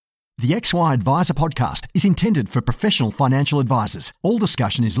The XY Advisor podcast is intended for professional financial advisors. All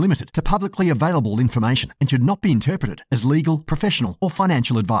discussion is limited to publicly available information and should not be interpreted as legal, professional, or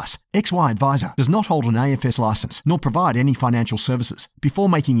financial advice. XY Advisor does not hold an AFS license nor provide any financial services. Before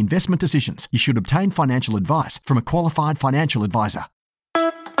making investment decisions, you should obtain financial advice from a qualified financial advisor.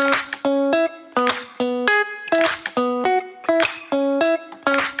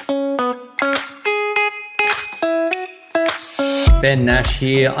 Ben Nash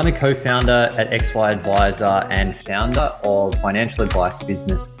here. I'm a co-founder at XY Advisor and founder of financial advice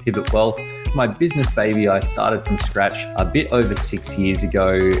business Pivot Wealth. My business baby I started from scratch a bit over 6 years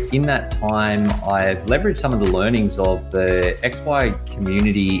ago. In that time, I've leveraged some of the learnings of the XY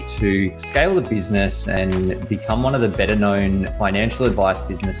community to scale the business and become one of the better known financial advice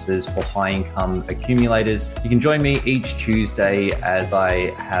businesses for high income accumulators. You can join me each Tuesday as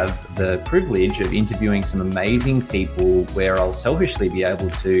I have the privilege of interviewing some amazing people where I'll selfishly be able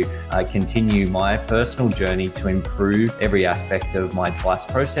to continue my personal journey to improve every aspect of my advice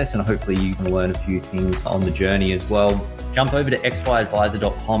process, and hopefully you can learn a few things on the journey as well. Jump over to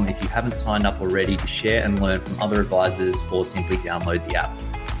xyadvisor.com if you haven't signed up already to share and learn from other advisors, or simply download the app.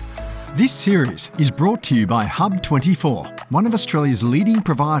 This series is brought to you by Hub24, one of Australia's leading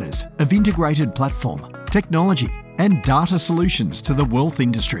providers of integrated platform, technology and data solutions to the wealth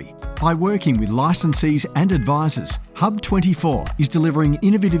industry. By working with licensees and advisors, Hub24 is delivering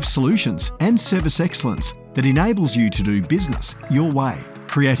innovative solutions and service excellence that enables you to do business your way,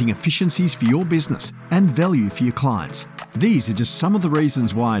 creating efficiencies for your business and value for your clients. These are just some of the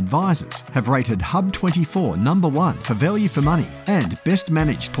reasons why advisors have rated Hub24 number 1 for value for money and best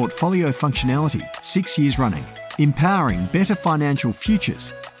managed portfolio functionality 6 years running, empowering better financial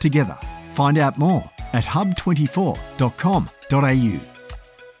futures together. Find out more at hub24.com.au.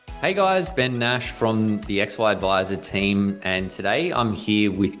 Hey guys, Ben Nash from the XY Advisor team, and today I'm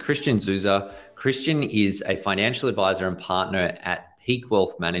here with Christian Zuza. Christian is a financial advisor and partner at Peak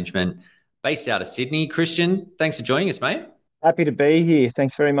Wealth Management based out of Sydney. Christian, thanks for joining us, mate. Happy to be here.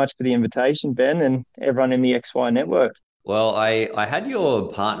 Thanks very much for the invitation, Ben, and everyone in the XY network. Well, I had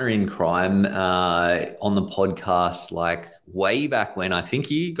your partner in crime on the podcast like way back when. I think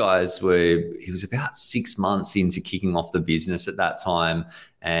you guys it was about 6 months into kicking off the business at that time.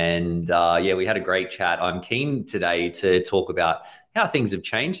 And we had a great chat. I'm keen today to talk about how things have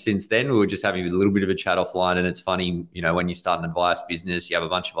changed since then. We were just having a little bit of a chat offline, and it's funny, when you start an advice business, you have a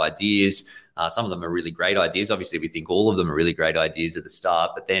bunch of ideas. Some of them are really great ideas. Obviously, we think all of them are really great ideas at the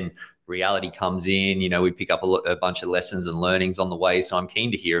start, but then reality comes in, we pick up a bunch of lessons and learnings on the way. So I'm keen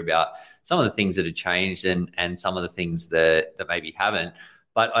to hear about some of the things that have changed and some of the things that maybe haven't.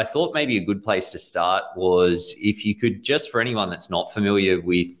 But I thought maybe a good place to start was if you could, just for anyone that's not familiar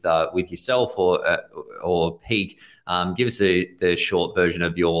with yourself or Peak, give us the short version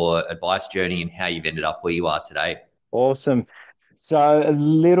of your advice journey and how you've ended up where you are today. Awesome. So a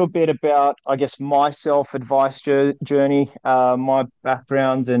little bit about, I guess, my self-advice journey. My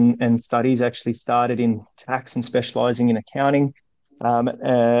background and studies actually started in tax and specializing in accounting.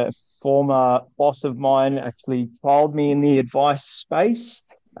 A former boss of mine actually trialed me in the advice space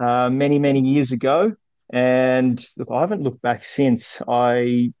many, many years ago. And look, I haven't looked back since.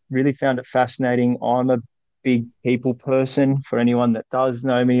 I really found it fascinating. I'm a big people person. For anyone that does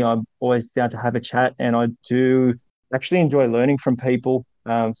know me, I'm always down to have a chat, and I do actually enjoy learning from people,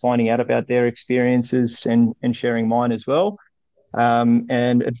 finding out about their experiences and sharing mine as well.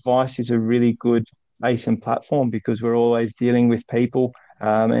 And advice is a really good base and platform because we're always dealing with people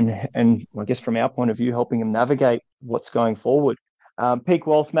and I guess from our point of view, helping them navigate what's going forward. Peak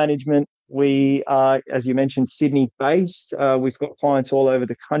Wealth Management, we are, as you mentioned, Sydney based. We've got clients all over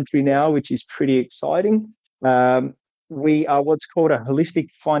the country now, which is pretty exciting. We are what's called a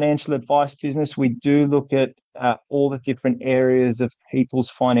holistic financial advice business. We do look at all the different areas of people's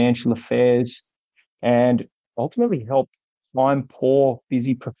financial affairs and ultimately help time poor,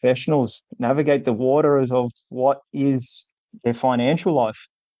 busy professionals navigate the waters of what is their financial life.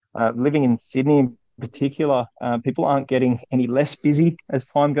 Living in Sydney in particular, people aren't getting any less busy as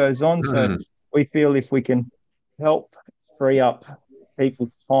time goes on. So we feel if we can help free up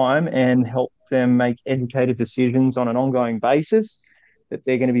people's time and help them make educated decisions on an ongoing basis, that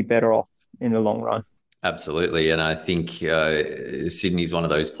they're going to be better off in the long run. Absolutely. And I think Sydney's one of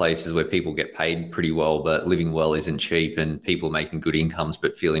those places where people get paid pretty well, but living well isn't cheap, and people making good incomes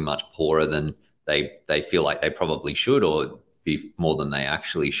but feeling much poorer than they feel like they probably should, or be more than they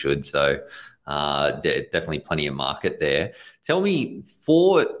actually should. So there's definitely plenty of market there. Tell me,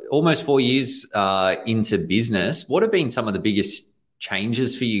 for almost 4 years into business, what have been some of the biggest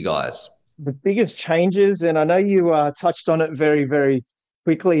changes for you guys? The biggest changes, and I know you touched on it very, very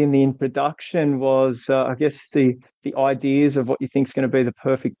quickly in the introduction was, I guess, the ideas of what you think is going to be the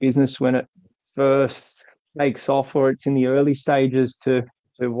perfect business when it first takes off, or it's in the early stages, to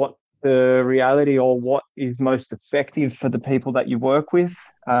what the reality or what is most effective for the people that you work with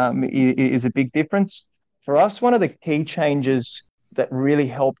is a big difference. For us, one of the key changes that really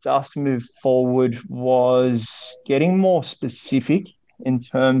helped us move forward was getting more specific in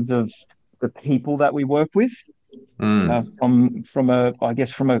terms of the people that we work with. From a, I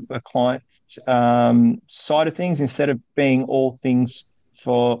guess, from a client side of things, instead of being all things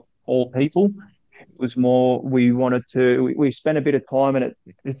for all people, it was more, we wanted to, we spent a bit of time, and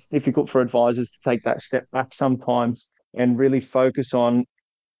it's difficult for advisors to take that step back sometimes and really focus on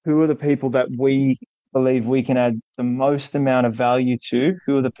who are the people that we believe we can add the most amount of value to,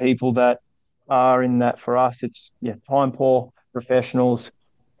 who are the people that are in that. For us, it's time poor professionals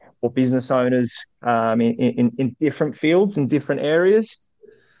or business owners in different fields and different areas,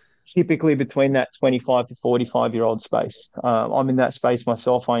 typically between that 25 to 45-year-old space. I'm in that space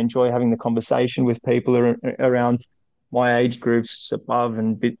myself. I enjoy having the conversation with people around my age groups, above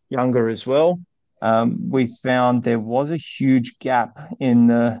and a bit younger as well. We found there was a huge gap in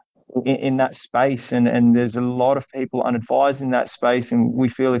that space, and there's a lot of people unadvised in that space. And we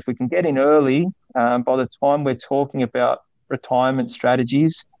feel if we can get in early, by the time we're talking about retirement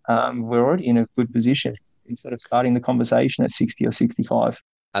strategies, we're already in a good position instead of starting the conversation at 60 or 65.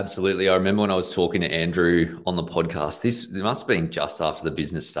 Absolutely. I remember when I was talking to Andrew on the podcast, it must have been just after the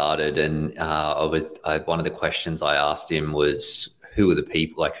business started. And one of the questions I asked him was, who are the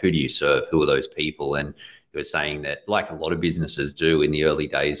people, like, who do you serve? Who are those people? And he was saying that, like a lot of businesses do in the early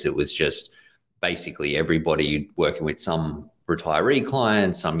days, it was just basically everybody working with some retiree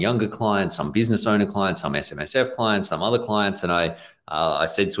clients, some younger clients, some business owner clients, some SMSF clients, some other clients. And I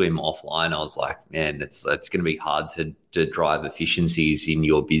said to him offline, I was like, man, it's going to be hard to drive efficiencies in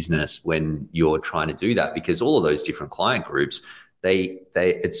your business when you're trying to do that, because all of those different client groups,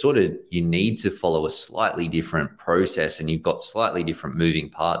 it's sort of, you need to follow a slightly different process, and you've got slightly different moving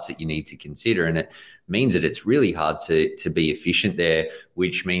parts that you need to consider. And it means that it's really hard to be efficient there,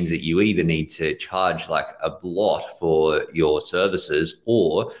 which means that you either need to charge like a lot for your services,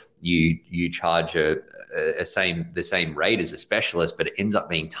 or you charge the same rate as a specialist, but it ends up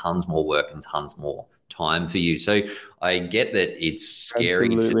being tons more work and tons more time for you. So I get that it's scary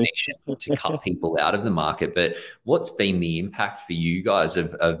to cut people out of the market, but what's been the impact for you guys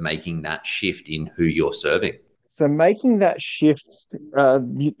of making that shift in who you're serving? So making that shift,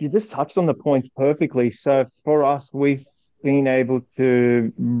 you just touched on the points perfectly. So for us, we've been able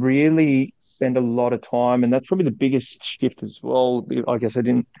to really spend a lot of time, and that's probably the biggest shift as well. I guess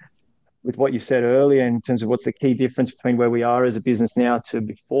with what you said earlier in terms of what's the key difference between where we are as a business now to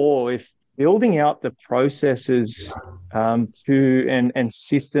before. If building out the processes and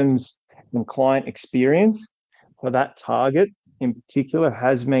systems and client experience for that target in particular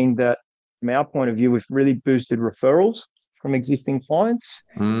has meant that, from our point of view, we've really boosted referrals from existing clients.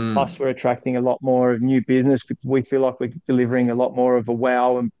 Plus, we're attracting a lot more of new business because we feel like we're delivering a lot more of a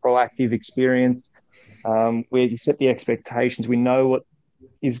wow and proactive experience, where you set the expectations. We know what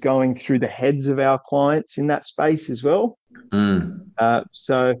is going through the heads of our clients in that space as well.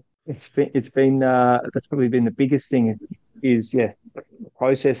 So it's been that's probably been the biggest thing, is the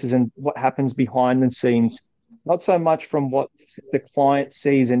processes and what happens behind the scenes. Not so much from what the client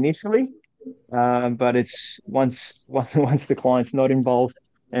sees initially, but it's once the client's not involved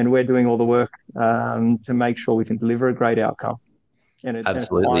and we're doing all the work to make sure we can deliver a great outcome and a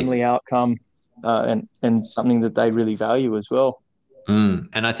timely outcome, and something that they really value as well.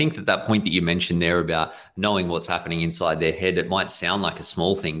 And I think that point that you mentioned there about knowing what's happening inside their head, it might sound like a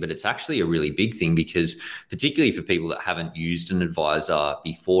small thing, but it's actually a really big thing, because particularly for people that haven't used an advisor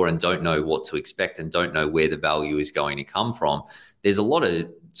before and don't know what to expect and don't know where the value is going to come from, there's a lot of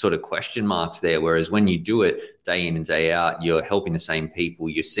sort of question marks there. Whereas when you do it day in and day out, you're helping the same people,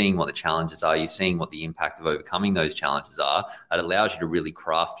 you're seeing what the challenges are, you're seeing what the impact of overcoming those challenges are. It allows you to really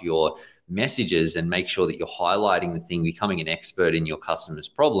craft your messages and make sure that you're highlighting the thing, becoming an expert in your customer's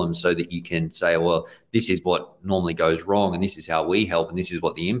problems, so that you can say, well, this is what normally goes wrong and this is how we help and this is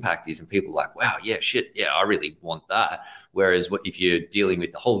what the impact is. And people are like, wow, I really want that. Whereas if you're dealing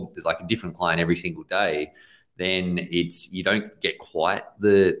with a different client every single day, then you don't get quite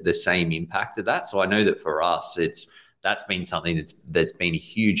the same impact of that. So I know that for us, that's been something that's been a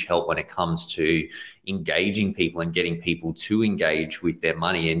huge help when it comes to engaging people and getting people to engage with their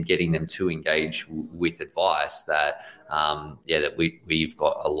money and getting them to engage with advice that we've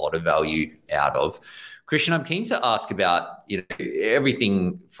got a lot of value out of. Christian, I'm keen to ask about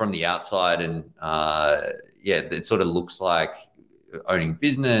everything from the outside, and it sort of looks like owning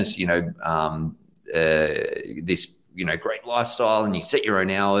business, this, great lifestyle, and you set your own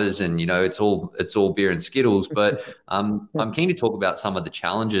hours, and, it's all beer and Skittles. But I'm keen to talk about some of the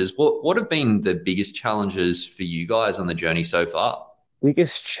challenges. What have been the biggest challenges for you guys on the journey so far?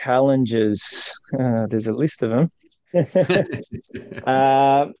 Biggest challenges. There's a list of them.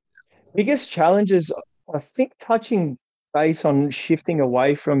 uh, Biggest challenges, I think touching base on shifting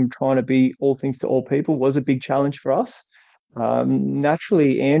away from trying to be all things to all people was a big challenge for us.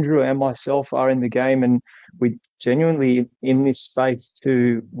 Naturally, Andrew and myself are in the game, and we genuinely in this space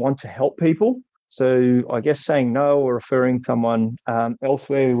to want to help people. So I guess saying no or referring someone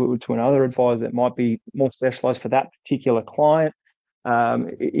elsewhere to another advisor that might be more specialized for that particular client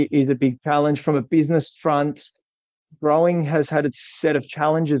is a big challenge. From a business front, growing has had its set of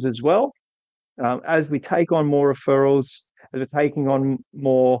challenges as well. As we take on more referrals, as we're taking on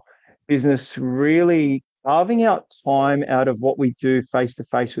more business, really carving out time out of what we do face to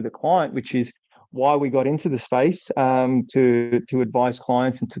face with a client, which is why we got into the space, to advise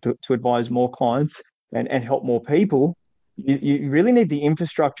clients and to advise more clients and help more people. You really need the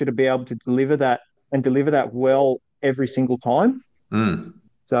infrastructure to be able to deliver that and deliver that well every single time.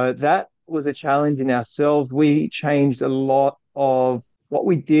 So that was a challenge in ourselves. We changed a lot of what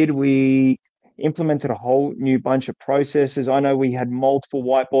we did. We implemented a whole new bunch of processes. I know we had multiple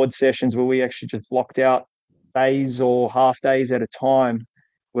whiteboard sessions where we actually just blocked out days or half days at a time,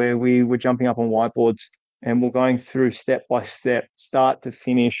 where we were jumping up on whiteboards and we're going through step by step, start to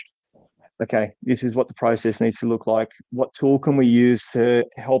finish. Okay, this is what the process needs to look like. What tool can we use to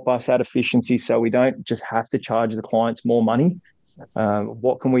help us add efficiency so we don't just have to charge the clients more money?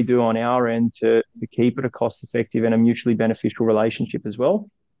 What can we do on our end to keep it a cost-effective and a mutually beneficial relationship as well?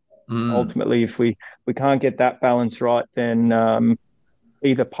 Ultimately, if we can't get that balance right, then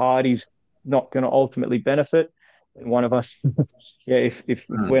either party's not going to ultimately benefit. And one of us, if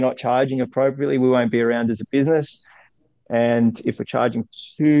we're not charging appropriately, we won't be around as a business. And if we're charging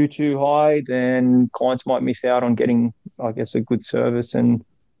too high, then clients might miss out on getting, I guess, a good service and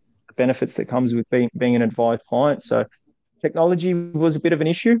the benefits that comes with being an advised client. So technology was a bit of an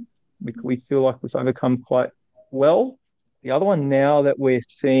issue. We feel like we've overcome quite well. The other one now that we're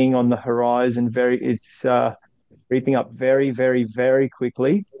seeing on the horizon, it's creeping up very, very, very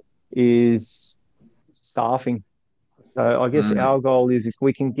quickly, is staffing. So I guess our goal is if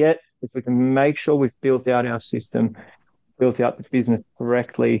we can make sure we've built out our system, built out the business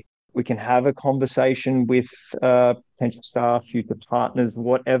correctly, we can have a conversation with potential staff, future partners,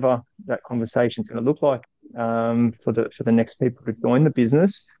 whatever that conversation is going to look like for the next people to join the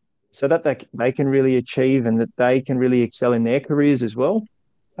business, so that they can really achieve and that they can really excel in their careers as well.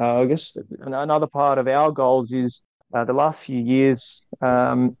 I guess another part of our goals is the last few years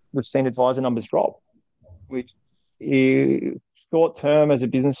we've seen advisor numbers drop, which short term as a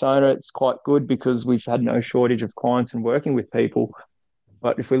business owner, it's quite good because we've had no shortage of clients and working with people.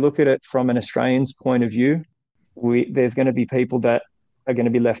 But if we look at it from an Australian's point of view, there's going to be people that are going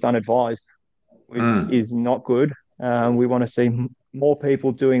to be left unadvised, which is not good. We want to see more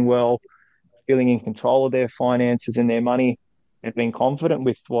people doing well, feeling in control of their finances and their money, and being confident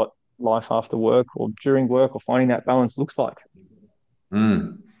with what life after work or during work or finding that balance looks like.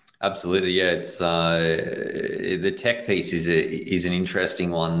 Absolutely, yeah. It's the tech piece is an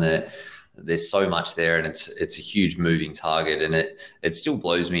interesting one that there's so much there, and it's a huge moving target, and it still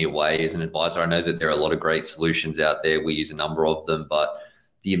blows me away as an advisor. I know that there are a lot of great solutions out there. We use a number of them, but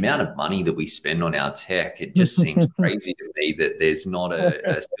the amount of money that we spend on our tech, it just seems crazy to me that there's not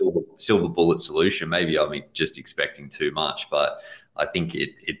a silver bullet solution. Maybe I'm just expecting too much, but I think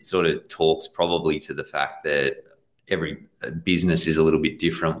it sort of talks probably to the fact that every business is a little bit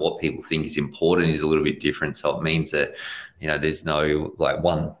different. What people think is important is a little bit different. So it means that, there's no like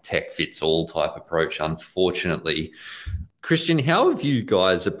one tech fits all type approach, unfortunately. Christian, how have you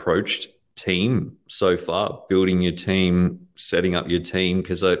guys approached team so far, building your team, setting up your team?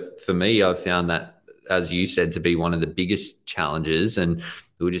 Because for me, I've found that, as you said, to be one of the biggest challenges. And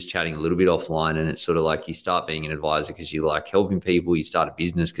we were just chatting a little bit offline, and it's sort of like you start being an advisor because you like helping people. You start a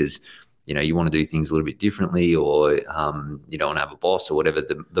business because you want to do things a little bit differently, or you don't want to have a boss, or whatever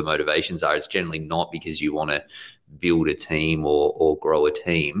the motivations are. It's generally not because you want to build a team or grow a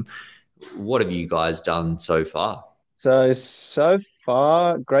team. What have you guys done so far? So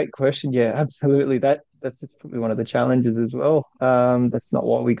far, great question. Yeah, absolutely. That's probably one of the challenges as well. That's not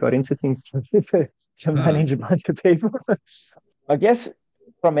why we got into things, to manage a bunch of people. I guess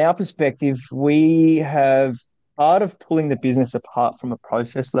from our perspective, we have part of pulling the business apart from a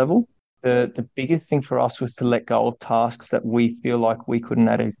process level. The biggest thing for us was to let go of tasks that we feel like we couldn't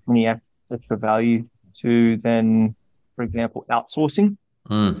add any extra value to then for example, outsourcing.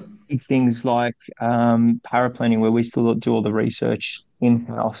 Mm. Things like paraplanning, where we still do all the research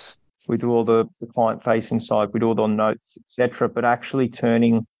in-house. We do all the client-facing side, we do all the notes, etc. But actually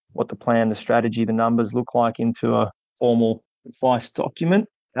turning what the plan, the strategy, the numbers look like into a formal advice document.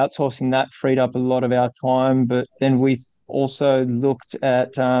 Outsourcing that freed up a lot of our time. But then we've also looked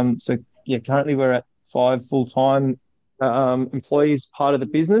at, currently we're at 5 full-time employees, part of the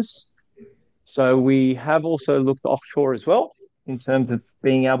business. So we have also looked offshore as well in terms of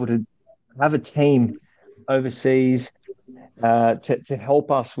being able to have a team overseas to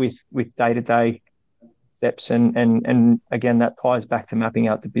help us with day-to-day steps. And again, that ties back to mapping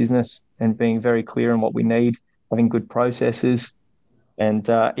out the business and being very clear on what we need, having good processes. And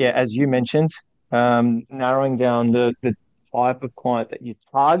as you mentioned, narrowing down the type of client that you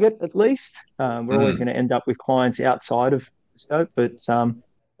target at least. We're always going to end up with clients outside of the scope, but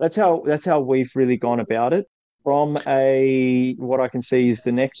that's how we've really gone about it. From what I can see is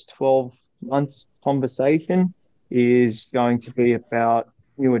the next 12 months conversation is going to be about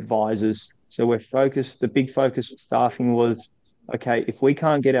new advisors. So the big focus for staffing was, okay, if we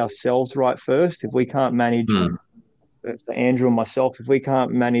can't get ourselves right first, if we can't manage, for Andrew and myself, if we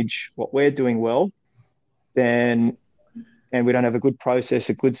can't manage what we're doing well, then, and we don't have a good process,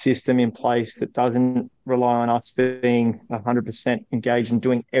 a good system in place that doesn't rely on us being 100% engaged and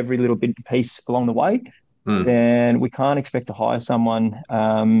doing every little bit and piece along the way, then we can't expect to hire someone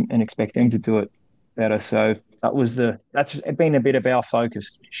and expect them to do it better. So that's been a bit of our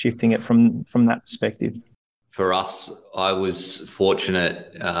focus, shifting it from that perspective. For us, I was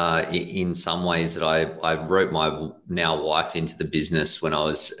fortunate in some ways that I wrote my now wife into the business when I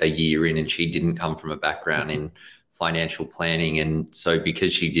was a year in, and she didn't come from a background in financial planning. And so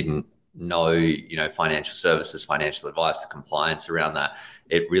because she didn't know, financial services, financial advice, the compliance around that,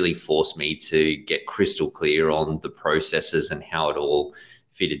 it really forced me to get crystal clear on the processes and how it all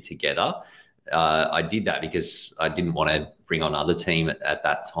fitted together. I did that because I didn't want to bring on other team at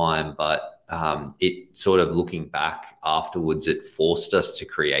that time, but it sort of, looking back afterwards, it forced us to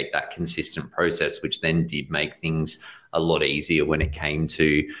create that consistent process, which then did make things a lot easier when it came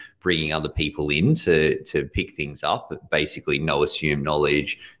to bringing other people in to pick things up. Basically, no assumed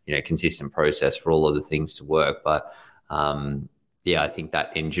knowledge, consistent process for all of the things to work. But I think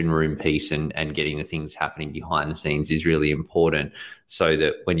that engine room piece and getting the things happening behind the scenes is really important, so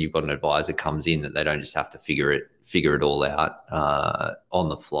that when you've got an advisor comes in, that they don't just have to figure it all out on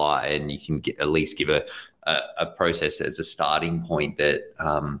the fly, and you can at least give a process as a starting point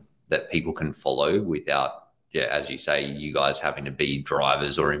that people can follow without, as you say, you guys having to be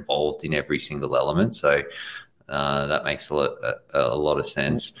drivers or involved in every single element. So that makes a lot of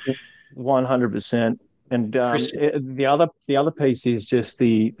sense. 100%. And the other piece is just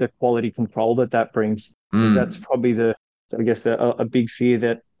the quality control that brings. That's probably a big fear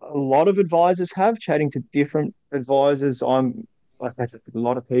that a lot of advisors have, chatting to different advisors. I'm like a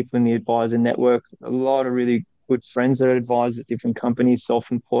lot of people in the advisor network, a lot of really good friends that are advisors at different companies,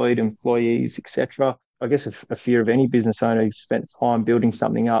 self-employed, employees, etc. I guess a fear of any business owner who's spent time building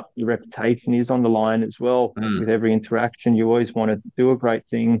something up. Your reputation is on the line as well. With every interaction, you always want to do a great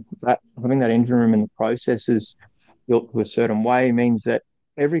thing. Having that engine room and the processes built to a certain way means that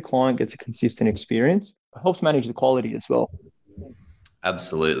every client gets a consistent experience. It helps manage the quality as well.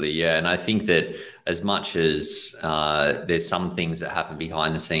 Absolutely, yeah. And I think that as much as there's some things that happen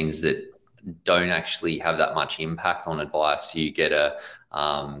behind the scenes that don't actually have that much impact on advice, you get a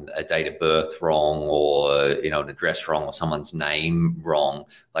date of birth wrong, or an address wrong, or someone's name wrong,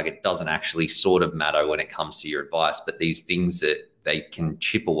 like it doesn't actually sort of matter when it comes to your advice. But these things that they can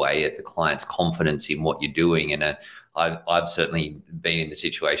chip away at the client's confidence in what you're doing. And I've certainly been in the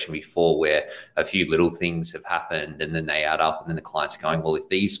situation before where a few little things have happened, and then they add up, and then the client's going, well, if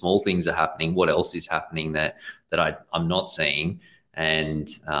these small things are happening, what else is happening that I'm not seeing? And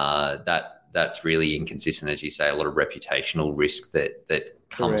that's really inconsistent, as you say, a lot of reputational risk that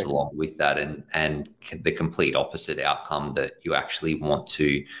comes Correct. Along with that, and the complete opposite outcome that you actually want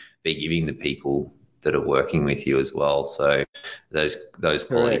to be giving the people that are working with you as well. So those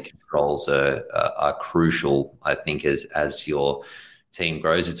quality Correct. Controls are crucial, I think, as your team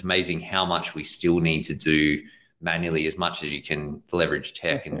grows. It's amazing how much we still need to do manually. As much as you can leverage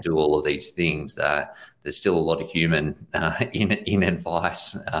tech and do all of these things, there's still a lot of human in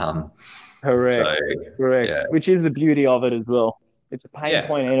advice. Correct. Yeah. Which is the beauty of it as well. It's a pain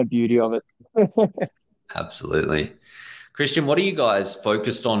point and a beauty of it. Absolutely. Christian, what are you guys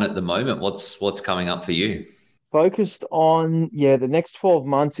focused on at the moment? What's coming up for you? Focused on, the next 12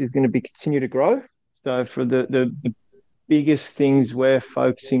 months is going to be continue to grow. So for the biggest things we're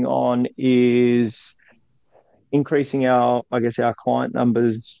focusing on is increasing our client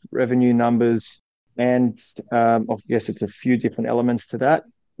numbers, revenue numbers, and I guess it's a few different elements to that,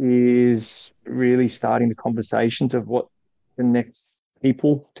 is really starting the conversations of what the next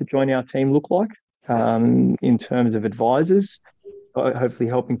people to join our team look like, in terms of advisors, hopefully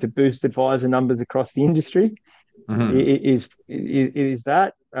helping to boost advisor numbers across the industry. Mm-hmm. Is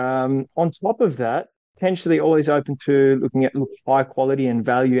that. On top of that, potentially always open to looking at high quality and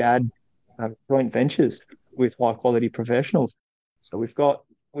value add joint ventures with high quality professionals. So we've got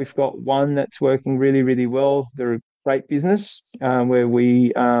one that's working really, really well. They're a great business, where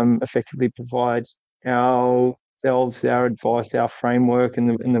we effectively provide ourselves, our advice, our framework, and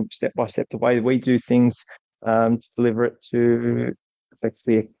the step by step, the way we do things, to deliver it to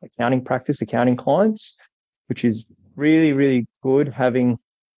effectively accounting clients, which is really, really good, having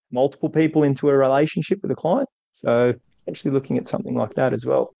multiple people into a relationship with a client. So actually looking at something like that as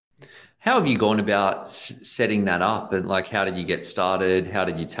well. How have you gone about setting that up? And like, how did you get started? How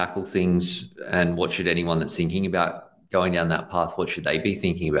did you tackle things? And what should anyone that's thinking about going down that path, what should they be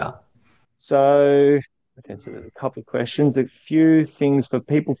thinking about? So okay, so there's a couple of questions, a few things for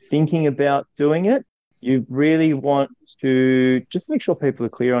people thinking about doing it. You really want to just make sure people are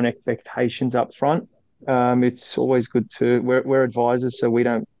clear on expectations up front. It's always good we're advisors, so we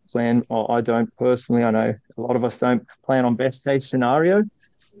don't plan, or I don't personally, I know a lot of us don't plan on best case scenario.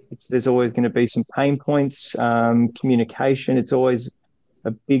 There's always going to be some pain points, communication. It's always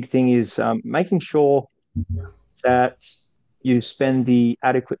a big thing is making sure that you spend the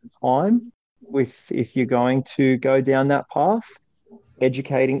adequate time if you're going to go down that path,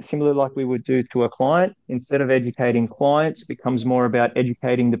 educating, similar like we would do to a client. Instead of educating clients, it becomes more about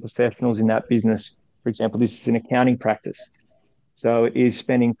educating the professionals in that business. For example, this is an accounting practice. So it is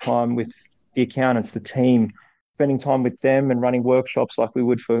spending time with the accountants, the team, spending time with them and running workshops like we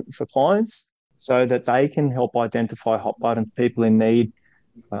would for clients, so that they can help identify hot buttons, people in need,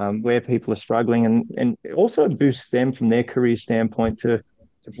 where people are struggling, and also boost them from their career standpoint to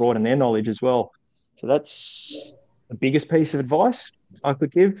broaden their knowledge as well. So that's the biggest piece of advice I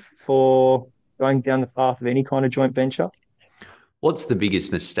could give for going down the path of any kind of joint venture. What's the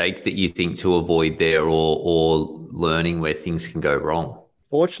biggest mistake that you think to avoid there, or learning where things can go wrong?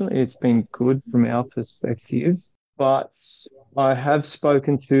 Fortunately, it's been good from our perspective, but I have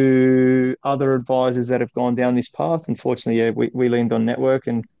spoken to other advisors that have gone down this path. Unfortunately, yeah, we leaned on network,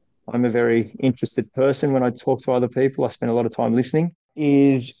 and I'm a very interested person. When I talk to other people, I spend a lot of time listening.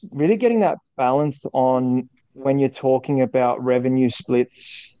 Is really getting that balance on when you're talking about revenue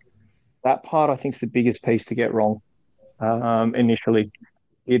splits. That part, I think, is the biggest piece to get wrong. Initially,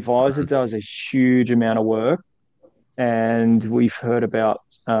 the advisor does a huge amount of work, and we've heard about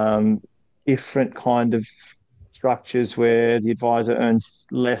different kind of structures where the advisor earns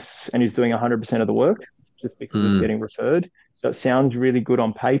less and is doing 100% of the work just because it's getting referred. So it sounds really good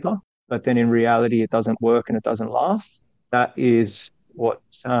on paper, but then in reality, it doesn't work and it doesn't last. That is what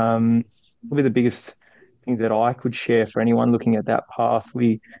probably the biggest thing that I could share for anyone looking at that path.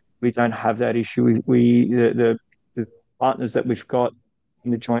 We don't have that issue. The partners that we've got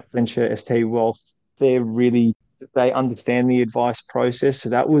in the joint venture ST Wealth, they understand the advice process. So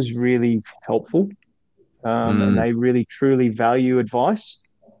that was really helpful. And they really truly value advice.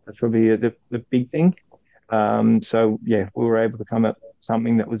 That's probably the big thing. So yeah, we were able to come up with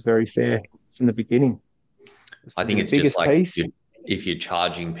something that was very fair from the beginning. I think it's just like if you're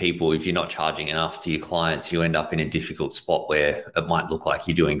charging people, if you're not charging enough to your clients, you end up in a difficult spot where it might look like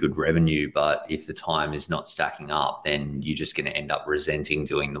you're doing good revenue, but if the time is not stacking up, then you're just going to end up resenting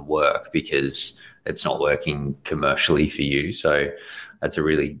doing the work because it's not working commercially for you. So that's a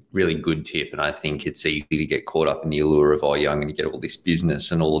really, really good tip. And I think it's easy to get caught up in the allure of, oh, yeah, I'm going to get all this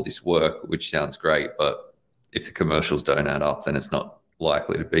business and all of this work, which sounds great. But if the commercials don't add up, then it's not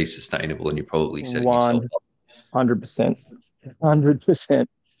likely to be sustainable, and you're probably setting yourself up. 100%. 100%.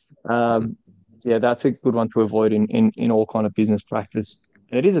 Yeah, that's a good one to avoid in all kind of business practice.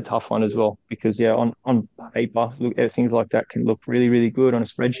 And it is a tough one as well, because yeah, on paper, things like that can look really, really good on a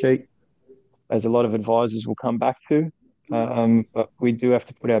spreadsheet, as a lot of advisors will come back to. But we do have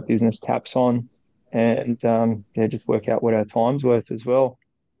to put our business caps on and just work out what our time's worth as well.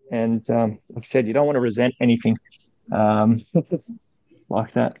 And like I said, you don't want to resent anything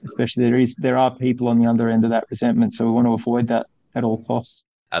like that, especially there are people on the other end of that resentment. So we want to avoid that at all costs.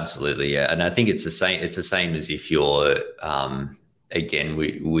 Absolutely, yeah. And I think it's the same. It's the same as if you're, again,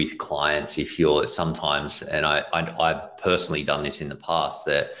 with clients, if you're sometimes, and I've personally done this in the past,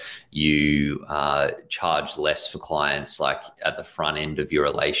 that you charge less for clients, like at the front end of your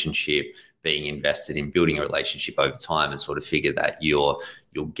relationship, being invested in building a relationship over time, and sort of figure that you'll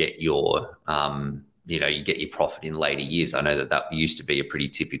get your you get your profit in later years. I know that used to be a pretty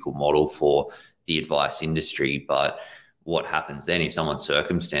typical model for the advice industry, but what happens then if someone's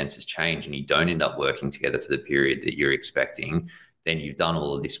circumstances change and you don't end up working together for the period that you're expecting, then you've done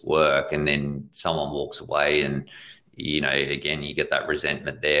all of this work and then someone walks away and, again, you get that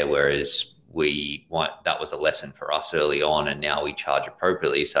resentment there. Whereas that was a lesson for us early on, and now we charge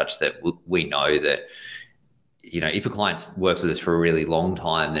appropriately such that we know that, if a client works with us for a really long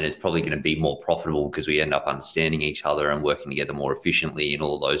time, then it's probably going to be more profitable because we end up understanding each other and working together more efficiently and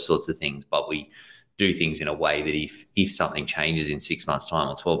all of those sorts of things. But we do things in a way that if something changes in 6 months' time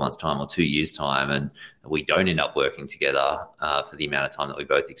or 12 months' time or 2 years' time, and we don't end up working together for the amount of time that we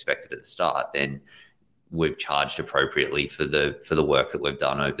both expected at the start, then we've charged appropriately for the work that we've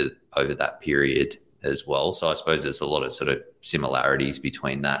done over that period as well. So I suppose there's a lot of sort of similarities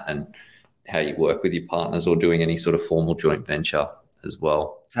between that and how you work with your partners or doing any sort of formal joint venture as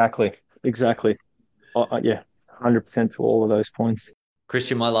well. Exactly. Yeah, 100% to all of those points.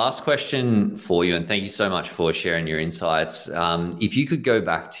 Christian, my last question for you, and thank you so much for sharing your insights. If you could go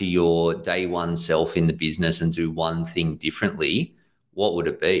back to your day one self in the business and do one thing differently, what would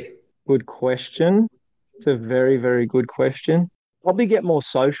it be? Good question. It's a very, very good question. Probably get more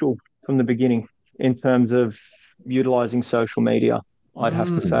social from the beginning in terms of utilizing social media, I'd have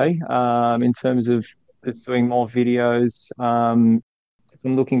to say. In terms of just doing more videos, if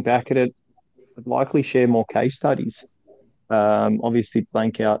I'm looking back at it, I'd likely share more case studies. Obviously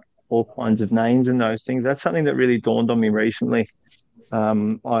blank out all kinds of names and those things. That's something that really dawned on me recently.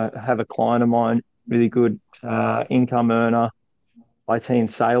 I have a client of mine, really good income earner, IT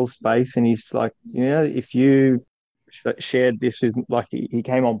and sales space, and he's like, if you shared this with, like, he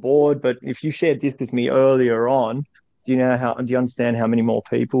came on board, but if you shared this with me earlier on, do you understand how many more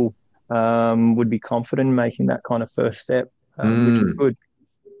people would be confident in making that kind of first step, which is good.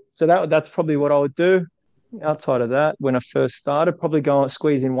 So that's probably what I would do. Outside of that, when I first started, probably go and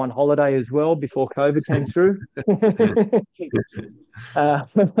squeeze in one holiday as well before COVID came through. But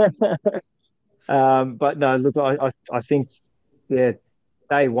no, look, I think, yeah,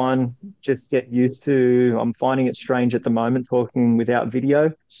 day one, just get used to. I'm finding it strange at the moment talking without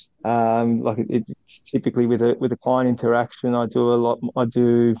video. It's typically with a client interaction. I do a lot.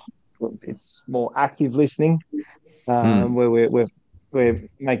 It's more active listening, where we're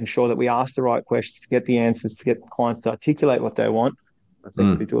making sure that we ask the right questions to get the answers, to get the clients to articulate what they want. I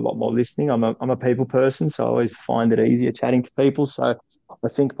think we do a lot more listening. I'm a people person, so I always find it easier chatting to people. So I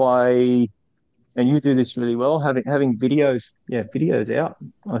think and you do this really well, having videos out,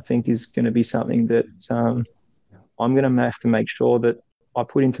 I think is going to be something that I'm going to have to make sure that I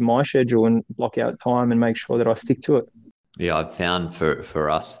put into my schedule and block out time and make sure that I stick to it. Yeah, I've found for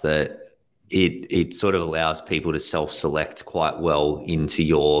us that it sort of allows people to self-select quite well into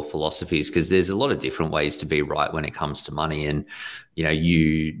your philosophies, because there's a lot of different ways to be right when it comes to money. And,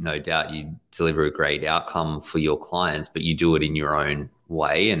 no doubt you deliver a great outcome for your clients, but you do it in your own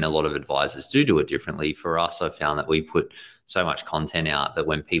way. And a lot of advisors do it differently. For us, I found that we put so much content out that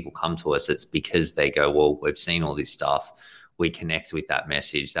when people come to us, it's because they go, well, we've seen all this stuff. We connect with that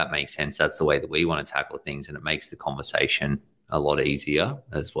message. That makes sense. That's the way that we want to tackle things. And it makes the conversation a lot easier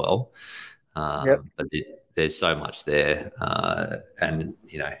as well. But there's so much there. And,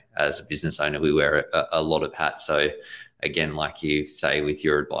 as a business owner, we wear a lot of hats. So again, like you say, with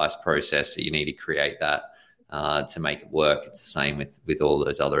your advice process, that you need to create that to make it work. It's the same with all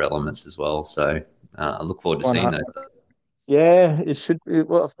those other elements as well. So I look forward to seeing those. Yeah, it should be.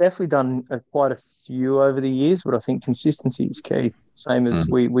 Well, I've definitely done quite a few over the years, but I think consistency is key. Same as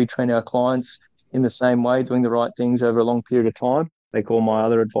we train our clients in the same way, doing the right things over a long period of time. Take all my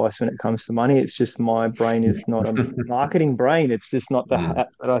other advice when it comes to money. It's just my brain is not a marketing brain. It's just not the hat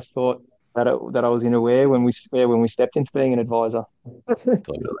that I thought that I was in aware when we stepped into being an advisor.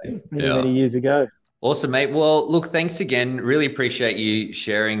 Totally. many years ago. Awesome, mate. Well, look, thanks again. Really appreciate you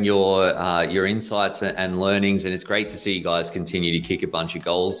sharing your insights and learnings, and it's great to see you guys continue to kick a bunch of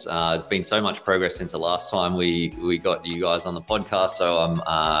goals. There's been so much progress since the last time we got you guys on the podcast, so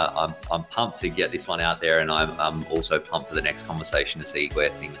I'm pumped to get this one out there, and I'm also pumped for the next conversation to see where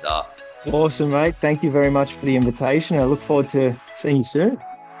things are. Awesome, mate. Thank you very much for the invitation. I look forward to seeing you soon.